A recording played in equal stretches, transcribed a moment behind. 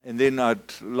And then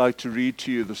I'd like to read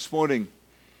to you this morning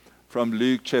from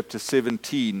Luke chapter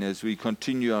 17 as we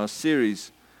continue our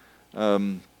series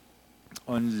on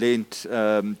Lent.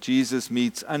 Jesus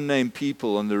meets unnamed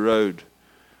people on the road,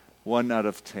 1 out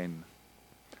of 10.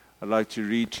 I'd like to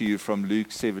read to you from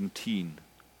Luke 17.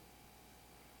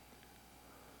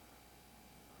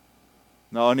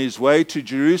 Now, on his way to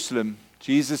Jerusalem,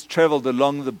 Jesus traveled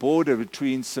along the border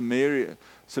between Samaria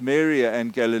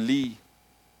and Galilee.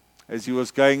 As he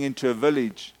was going into a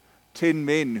village, 10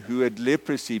 men who had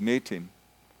leprosy met him.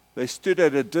 They stood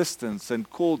at a distance and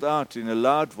called out in a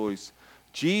loud voice,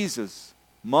 "Jesus,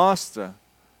 Master,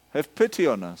 have pity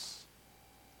on us."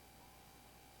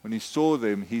 When he saw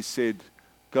them, he said,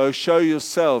 "Go show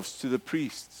yourselves to the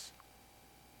priests."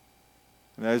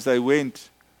 And as they went,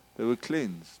 they were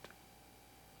cleansed.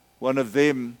 One of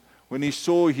them, when he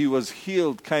saw he was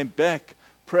healed, came back,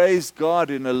 praised God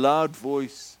in a loud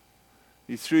voice.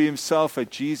 He threw himself at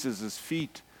Jesus'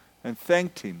 feet and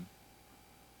thanked him.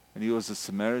 And he was a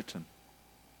Samaritan.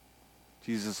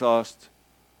 Jesus asked,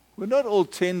 "Were not all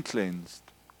 10 cleansed?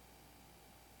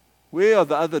 Where are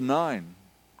the other 9?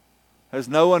 Has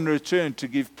no one returned to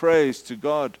give praise to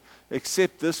God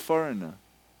except this foreigner?"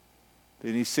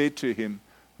 Then he said to him,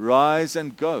 "Rise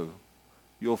and go.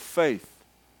 Your faith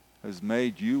has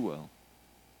made you well."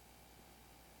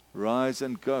 Rise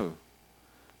and go.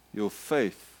 Your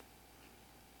faith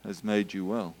has made you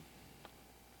well.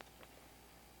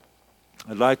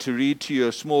 I'd like to read to you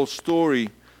a small story,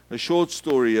 a short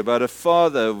story about a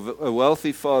father, a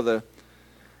wealthy father,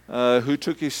 who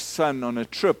took his son on a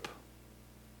trip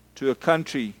to a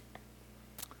country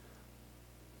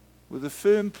with the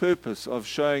firm purpose of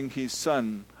showing his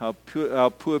son how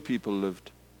poor people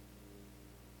lived.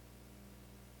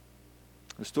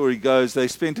 The story goes, they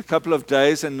spent a couple of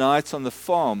days and nights on the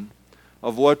farm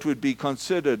of what would be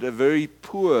considered a very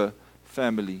poor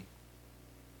family.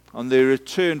 On their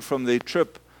return from their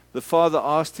trip, the father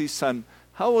asked his son,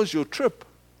 "How was your trip?"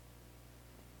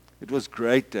 "It was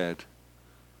great, Dad."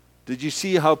 "Did you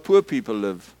see how poor people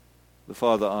live?" the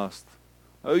father asked.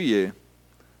 "Oh yeah,"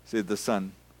 said the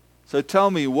son. "So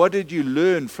tell me, what did you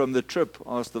learn from the trip?"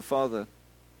 asked the father.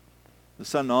 The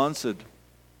son answered,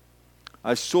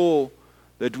 "I saw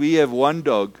that we have 1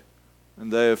 dog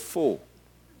and they have 4.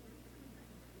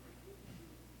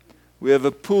 We have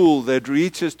a pool that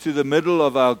reaches to the middle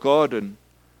of our garden,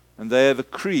 and they have a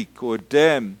creek or a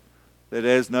dam that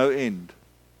has no end.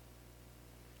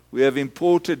 We have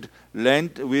imported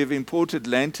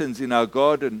lanterns in our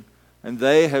garden, and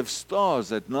they have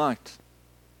stars at night.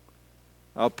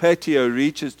 Our patio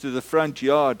reaches to the front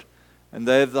yard, and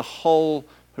they have the whole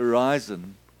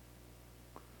horizon.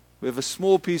 We have a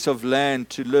small piece of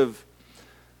land to live,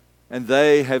 and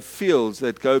they have fields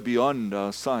that go beyond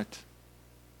our sight.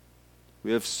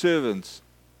 We have servants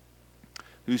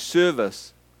who serve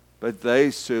us, but they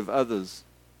serve others.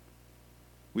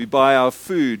 We buy our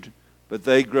food, but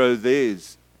they grow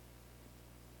theirs.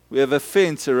 We have a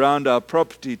fence around our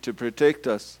property to protect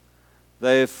us.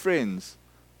 They have friends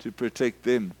to protect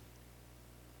them."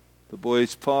 The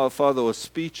boy's father was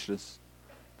speechless.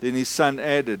 Then his son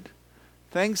added,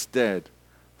 "Thanks, Dad,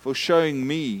 for showing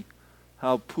me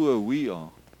how poor we are."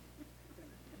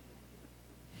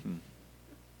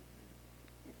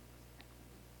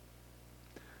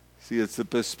 See, it's the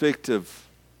perspective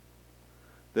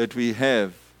that we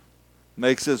have.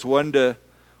 Makes us wonder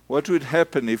what would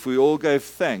happen if we all gave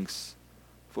thanks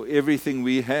for everything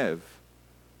we have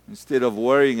instead of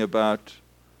worrying about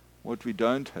what we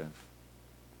don't have.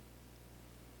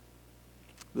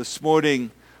 This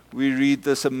morning, we read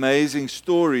this amazing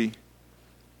story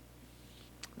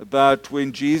about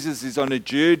when Jesus is on a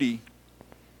journey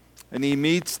and he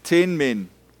meets 10 men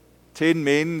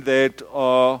that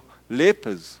are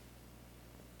lepers.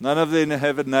 None of them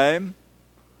have a name.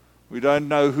 We don't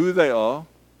know who they are.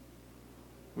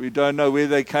 We don't know where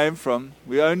they came from.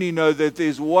 We only know that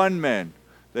there's one man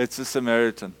that's a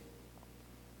Samaritan.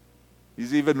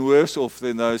 He's even worse off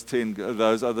than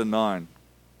those other 9.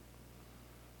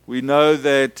 We know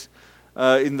that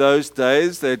in those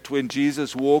days that when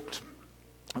Jesus walked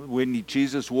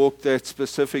that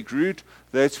specific route,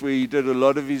 that's where he did a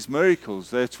lot of his miracles.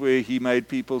 That's where he made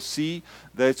people see.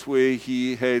 That's where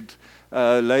he had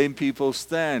lame people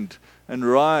stand and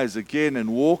rise again and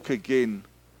walk again.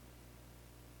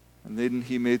 And then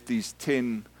he met these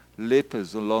 10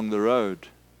 lepers along the road.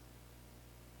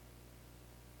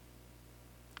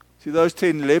 See, those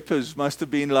 10 lepers must have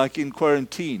been like in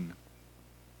quarantine,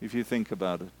 if you think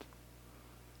about it.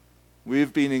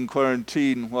 We've been in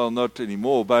quarantine, well, not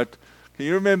anymore, but can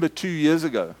you remember 2 years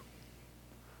ago,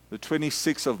 the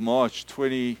 26th of March,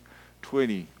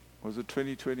 2020, Was it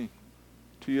 2020?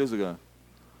 2 years ago.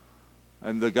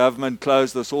 And the government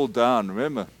closed us all down,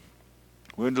 remember?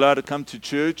 We weren't allowed to come to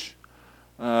church.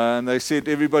 And they said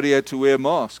everybody had to wear a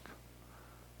mask.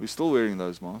 We're still wearing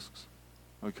those masks.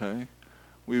 Okay.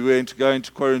 We went to go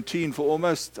into quarantine for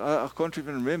almost, I can't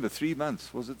even remember, 3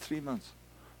 months. Was it 3 months?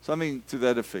 Something to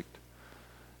that effect.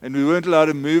 And we weren't allowed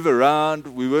to move around.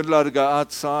 We weren't allowed to go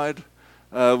outside.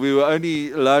 We were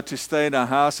only allowed to stay in our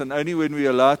house, and only when we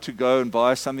were allowed to go and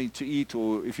buy something to eat,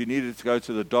 or if you needed to go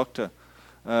to the doctor,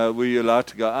 were you allowed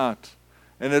to go out.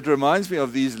 And it reminds me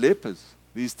of these lepers,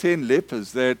 these 10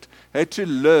 lepers that had to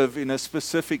live in a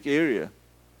specific area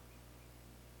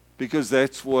because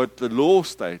that's what the law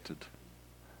stated.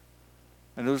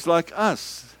 And it was like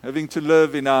us having to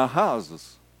live in our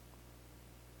houses.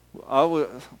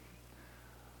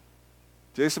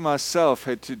 Jess and myself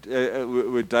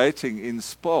were dating in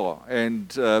Spa and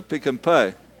Pick and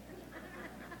Pay.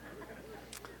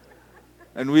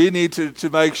 And we needed to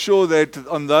make sure that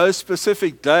on those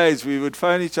specific days we would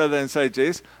phone each other and say,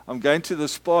 Jess, I'm going to the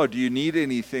Spa. Do you need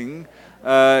anything?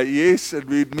 Yes, and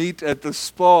we'd meet at the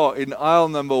Spa in aisle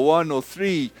number 1 or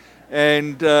 3,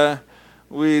 and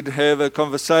we'd have a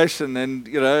conversation. And,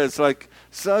 it's like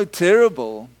so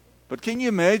terrible. But can you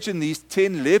imagine these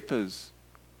 10 lepers?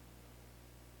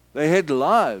 They had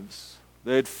lives,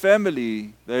 they had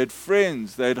family, they had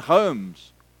friends, they had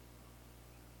homes.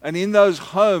 And in those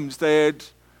homes they had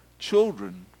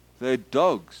children, they had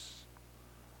dogs,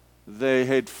 they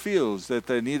had fields that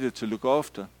they needed to look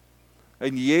after.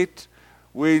 And yet,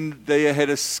 when they had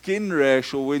a skin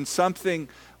rash or when something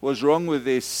was wrong with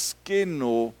their skin,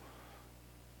 or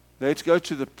they had to go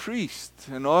to the priest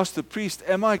and ask the priest,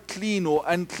 am I clean or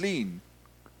unclean?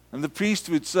 And the priest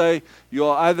would say, you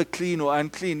are either clean or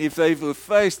unclean. If they were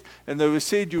faced and they were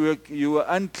said you were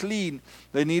unclean,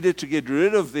 they needed to get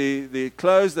rid of the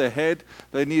clothes they had.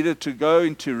 They needed to go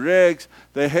into rags.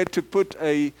 They had to put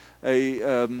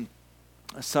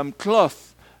some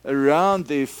cloth around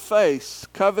their face,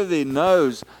 cover their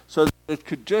nose, so that it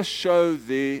could just show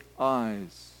their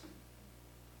eyes.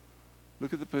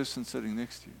 Look at the person sitting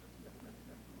next to you.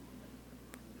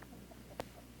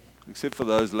 Except for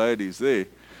those ladies there.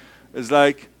 It's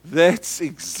like, that's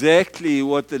exactly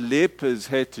what the lepers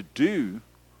had to do,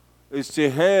 is to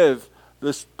have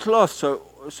this cloth. So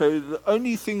the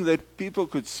only thing that people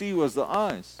could see was the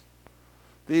eyes.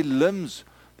 Their limbs,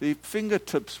 their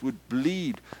fingertips would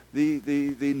bleed.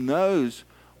 Their nose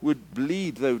would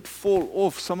bleed. They would fall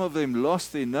off. Some of them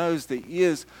lost their nose, their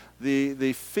ears,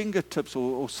 their fingertips,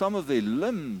 or some of their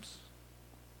limbs.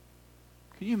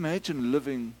 Can you imagine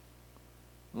living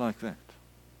like that?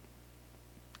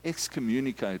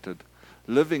 Excommunicated,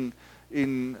 living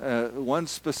in one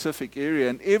specific area.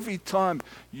 And every time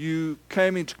you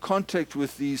came into contact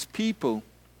with these people,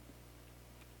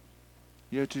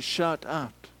 you had to shout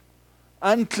out,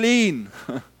 unclean,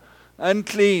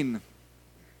 unclean,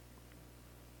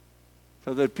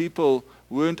 so that people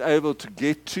weren't able to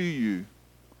get to you.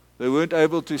 They weren't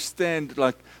able to stand,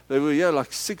 like they were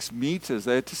like 6 meters.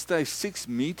 They had to stay 6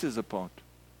 meters apart.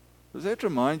 Does that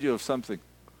remind you of something?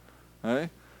 Eh?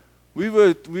 We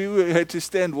had to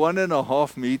stand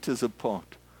 1.5 meters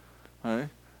apart. Eh?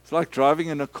 It's like driving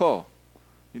in a car.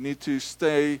 You need to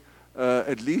stay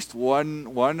at least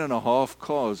 1.5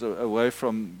 cars away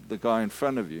from the guy in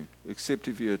front of you, except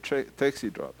if you're a taxi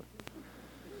driver.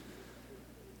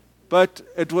 But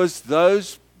it was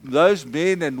those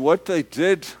men, and what they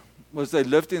did was they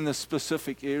lived in a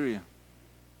specific area.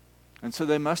 And so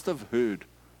they must have heard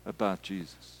about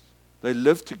Jesus. They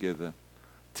lived together.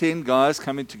 10 guys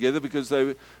coming together because they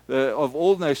were of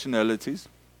all nationalities.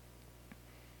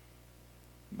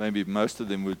 Maybe most of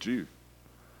them were Jew.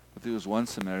 But there was one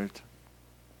Samaritan.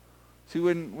 See,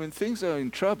 when things are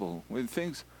in trouble, we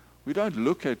don't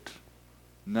look at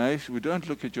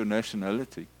your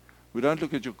nationality. We don't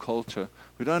look at your culture.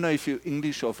 We don't know if you're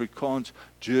English, Afrikaans,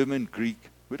 German, Greek.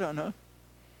 We don't know.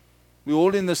 We're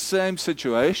all in the same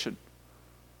situation,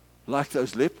 like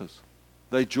those lepers.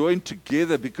 They joined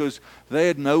together because they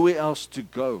had nowhere else to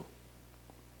go.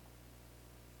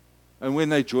 And when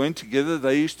they joined together,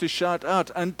 they used to shout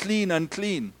out, unclean,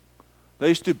 unclean. They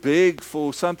used to beg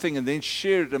for something and then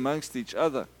share it amongst each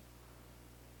other.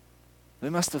 They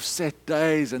must have sat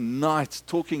days and nights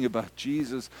talking about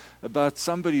Jesus, about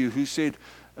somebody who said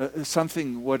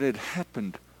something, what had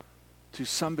happened to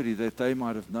somebody that they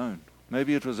might have known.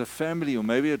 Maybe it was a family, or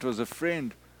maybe it was a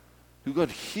friend who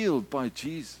got healed by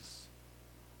Jesus.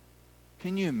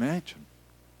 Can you imagine?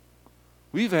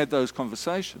 We've had those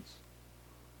conversations.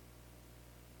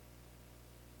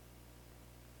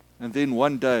 And then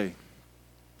one day,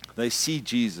 they see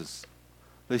Jesus.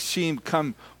 They see him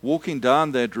come walking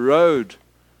down that road,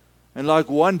 and like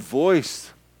one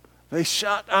voice, they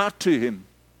shout out to him,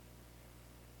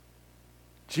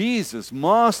 Jesus,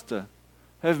 Master,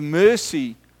 have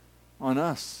mercy on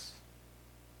us.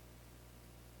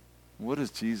 What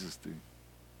does Jesus do?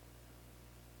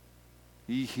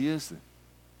 He hears them.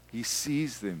 He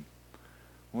sees them.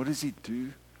 What does he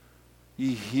do?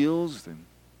 He heals them.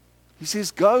 He says,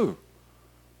 go.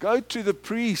 Go to the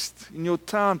priest in your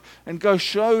town and go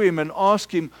show him and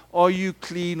ask him, are you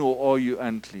clean or are you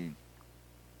unclean?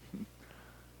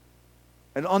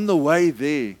 And on the way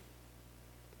there,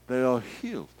 they are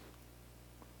healed.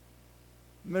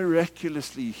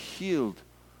 Miraculously healed.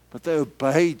 But they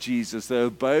obey Jesus. They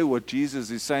obey what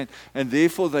Jesus is saying. And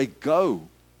therefore they go.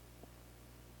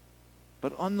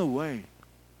 But on the way,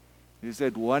 there's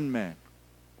that one man,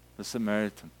 the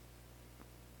Samaritan.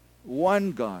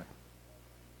 One guy.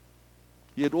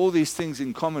 He had all these things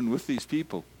in common with these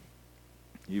people.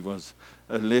 He was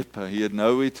a leper. He had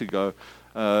nowhere to go.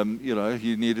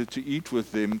 He needed to eat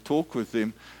with them, talk with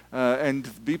them.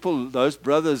 And people, those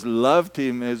brothers loved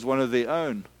him as one of their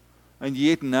own. And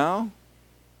yet now,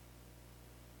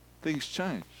 things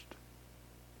changed.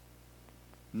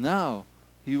 Now,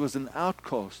 he was an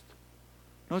outcast.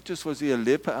 Not just was he a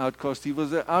leper outcast, he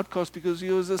was an outcast because he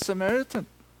was a Samaritan.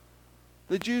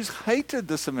 The Jews hated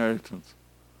the Samaritans.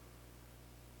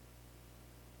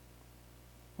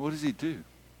 What does he do?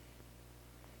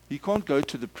 He can't go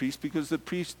to the priest because the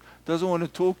priest doesn't want to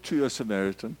talk to a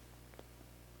Samaritan.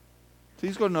 So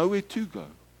he's got nowhere to go.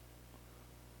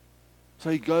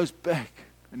 So he goes back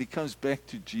and he comes back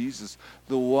to Jesus,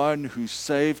 the one who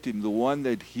saved him, the one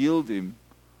that healed him,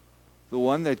 the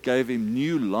one that gave him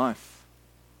new life,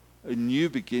 a new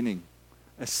beginning,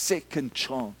 a second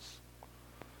chance.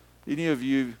 Any of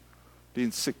you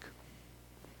been sick?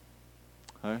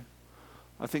 Hey?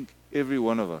 I think every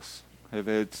one of us have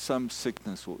had some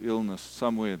sickness or illness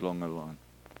somewhere along the line.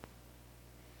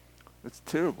 It's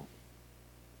terrible.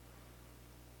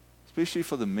 Especially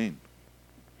for the men.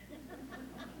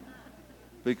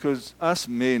 Because us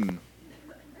men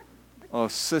are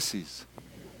sissies.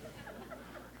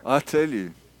 I tell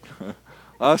you.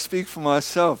 I speak for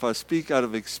myself. I speak out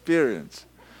of experience.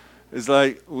 It's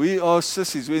like we are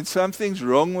sissies. When something's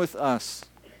wrong with us,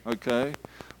 okay,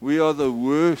 we are the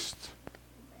worst.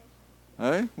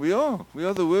 Eh? We are. We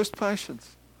are the worst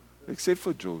patients. Except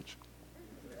for George.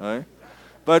 Eh?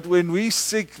 But when we're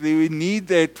sick, we need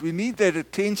that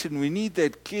attention, we need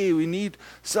that care, we need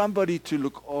somebody to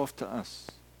look after us.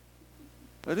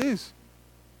 It is.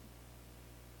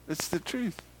 It's the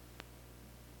truth.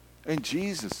 And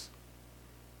Jesus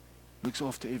looks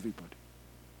after everybody.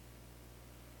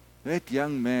 That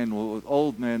young man or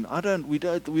old man, we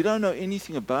don't know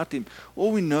anything about him.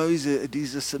 All we know is that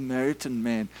he's a Samaritan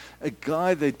man, a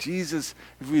guy that Jesus,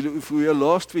 if we were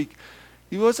last week,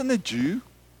 he wasn't a Jew.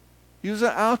 He was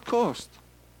an outcast.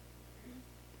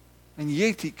 And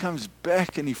yet he comes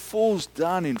back and he falls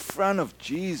down in front of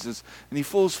Jesus and he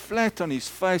falls flat on his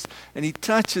face and he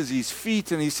touches his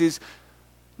feet and he says,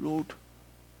 Lord,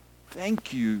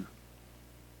 thank you.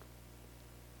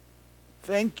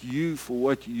 Thank you for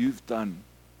what you've done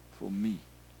for me.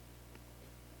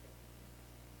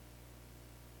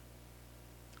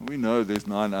 We know there's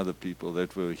 9 other people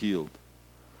that were healed.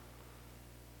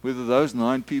 Whether those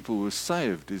 9 people were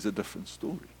saved is a different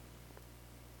story.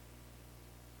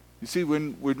 You see,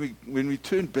 when we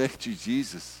turn back to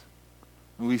Jesus,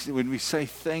 and when we say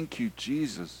thank you,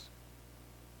 Jesus,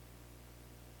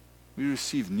 we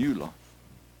receive new life,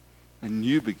 a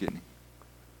new beginning.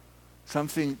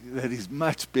 Something that is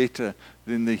much better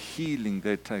than the healing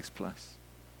that takes place.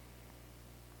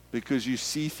 Because you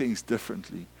see things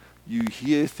differently. You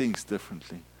hear things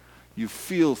differently. You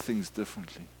feel things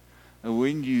differently. And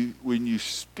when you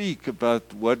speak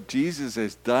about what Jesus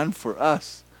has done for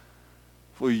us,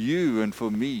 for you and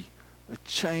for me, it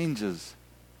changes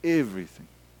everything.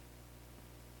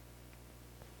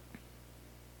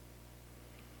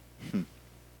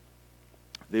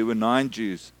 There were 9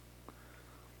 Jews.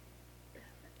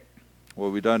 Well,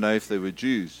 we don't know if they were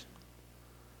Jews.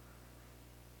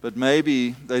 But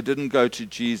maybe they didn't go to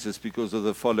Jesus because of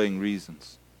the following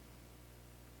reasons.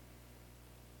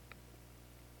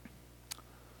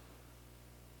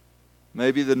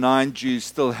 Maybe the 9 Jews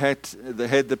still had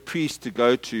the priest to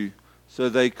go to so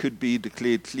they could be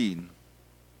declared clean.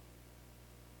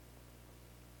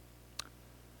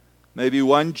 Maybe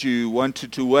one Jew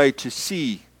wanted to wait to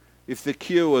see if the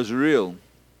cure was real.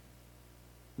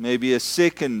 Maybe a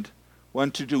second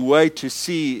wanted to wait to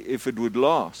see if it would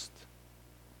last.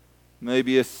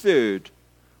 Maybe a third,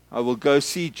 I will go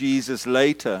see Jesus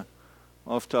later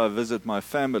after I visit my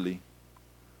family.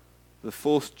 The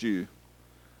fourth Jew,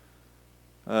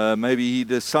 maybe he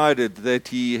decided that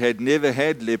he had never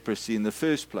had leprosy in the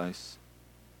first place.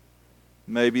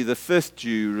 Maybe the fifth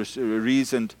Jew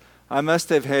reasoned, I must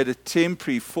have had a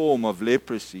temporary form of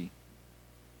leprosy.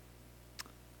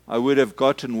 I would have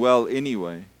gotten well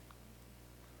anyway.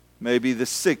 Maybe the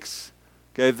sixth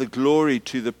gave the glory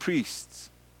to the priests.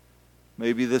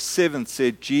 Maybe the seventh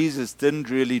said Jesus didn't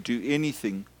really do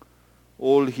anything.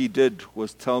 All he did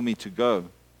was tell me to go.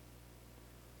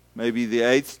 Maybe the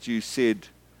eighth Jew said,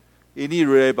 any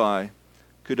rabbi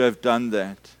could have done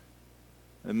that.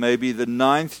 And maybe the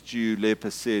ninth Jew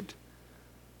leper said,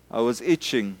 I was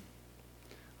itching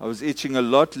a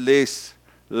lot less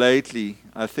lately.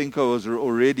 I think I was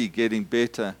already getting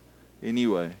better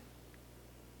anyway.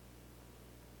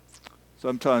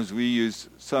 Sometimes we use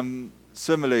some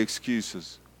similar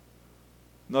excuses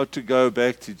not to go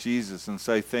back to Jesus and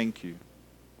say thank you.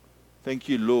 Thank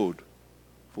you, Lord,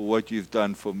 for what you've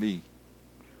done for me.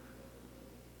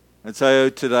 And so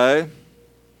today,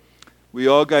 we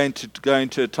are going to go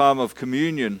into a time of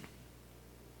communion.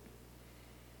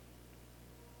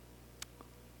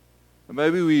 And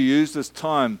maybe we use this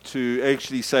time to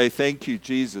actually say thank you,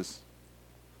 Jesus,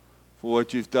 for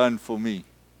what you've done for me.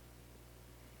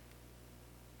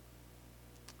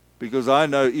 Because I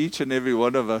know each and every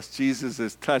one of us, Jesus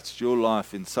has touched your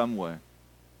life in some way.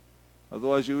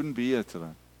 Otherwise, you wouldn't be here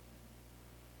today.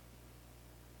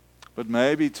 But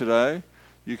maybe today,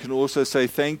 you can also say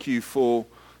thank you for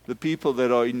the people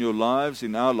that are in your lives,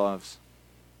 in our lives,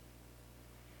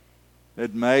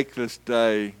 that make this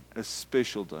day a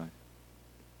special day.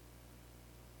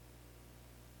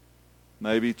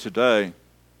 Maybe today,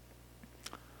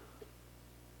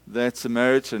 that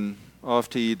Samaritan,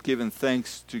 after he had given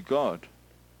thanks to God,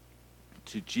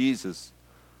 to Jesus,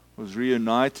 was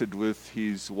reunited with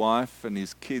his wife and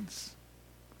his kids,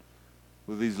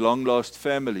 with his long-lost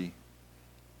family,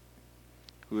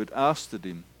 who had ousted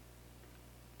him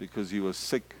because he was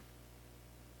sick.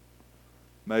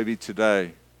 Maybe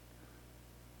today,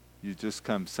 you just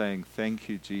come saying, thank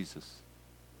you, Jesus,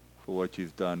 for what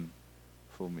you've done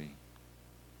for me.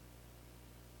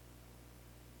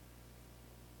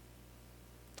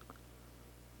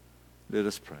 Let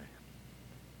us pray.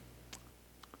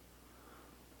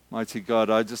 Mighty God,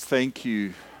 I just thank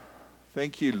you,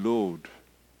 Lord,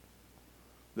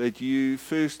 that you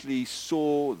firstly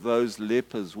saw those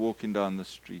lepers walking down the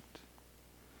street,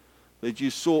 that you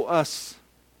saw us,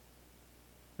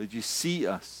 that you see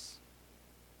us,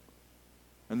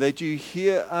 and that you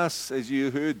hear us as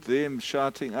you heard them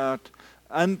shouting out,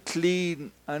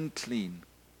 unclean, unclean.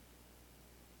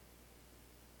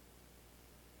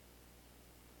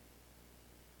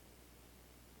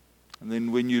 And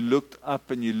then when you looked up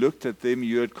and you looked at them,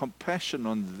 you had compassion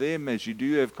on them as you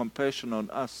do have compassion on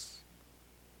us.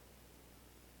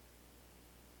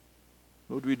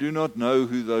 Lord, we do not know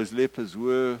who those lepers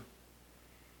were,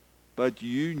 but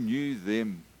you knew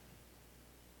them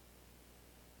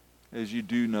as you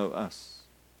do know us.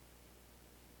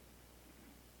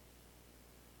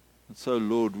 And so,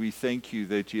 Lord, we thank you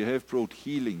that you have brought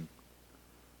healing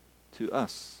to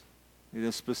us in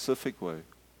a specific way.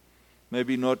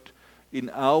 Maybe not in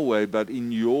our way, but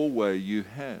in your way you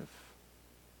have.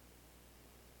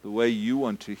 The way you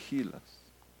want to heal us.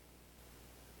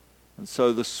 And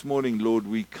so this morning, Lord,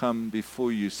 we come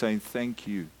before you saying thank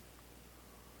you.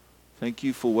 Thank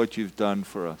you for what you've done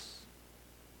for us.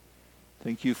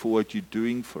 Thank you for what you're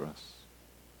doing for us.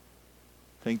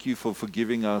 Thank you for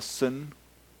forgiving our sin.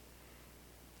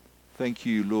 Thank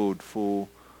you, Lord, for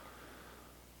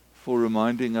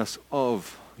reminding us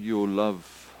of your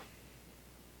love.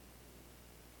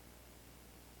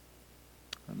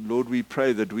 And Lord, we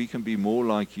pray that we can be more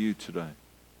like you today.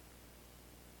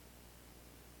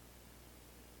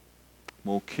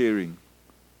 More caring,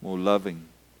 more loving,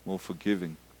 more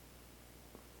forgiving.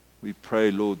 We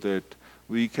pray, Lord, that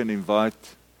we can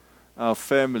invite our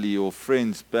family or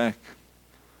friends back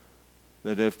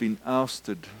that have been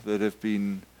ousted, that have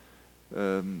been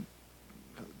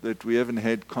that we haven't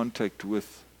had contact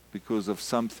with because of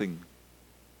something.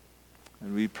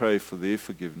 And we pray for their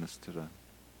forgiveness today.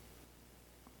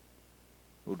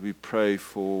 Lord, we pray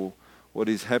for what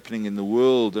is happening in the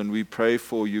world, and we pray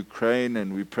for Ukraine,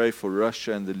 and we pray for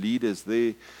Russia and the leaders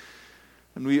there.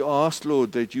 And we ask,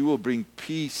 Lord, that you will bring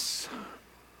peace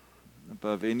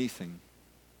above anything.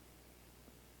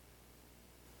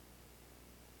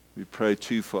 We pray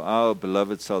too for our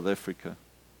beloved South Africa,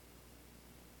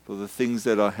 for the things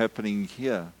that are happening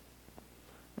here.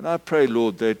 And I pray,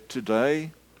 Lord, that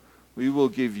today we will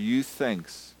give you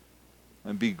thanks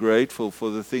and be grateful for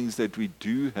the things that we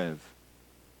do have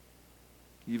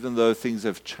Even though things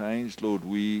have changed, Lord,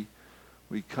 we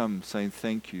come saying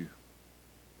thank you.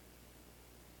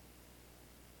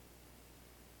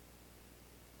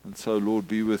 And so, Lord,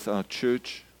 be with our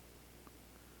church,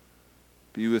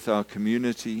 be with our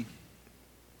community,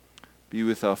 be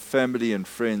with our family and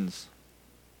friends,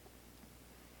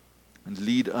 and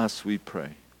lead us, we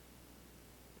pray.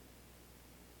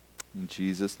 In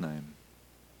Jesus' name,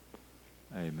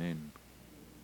 amen.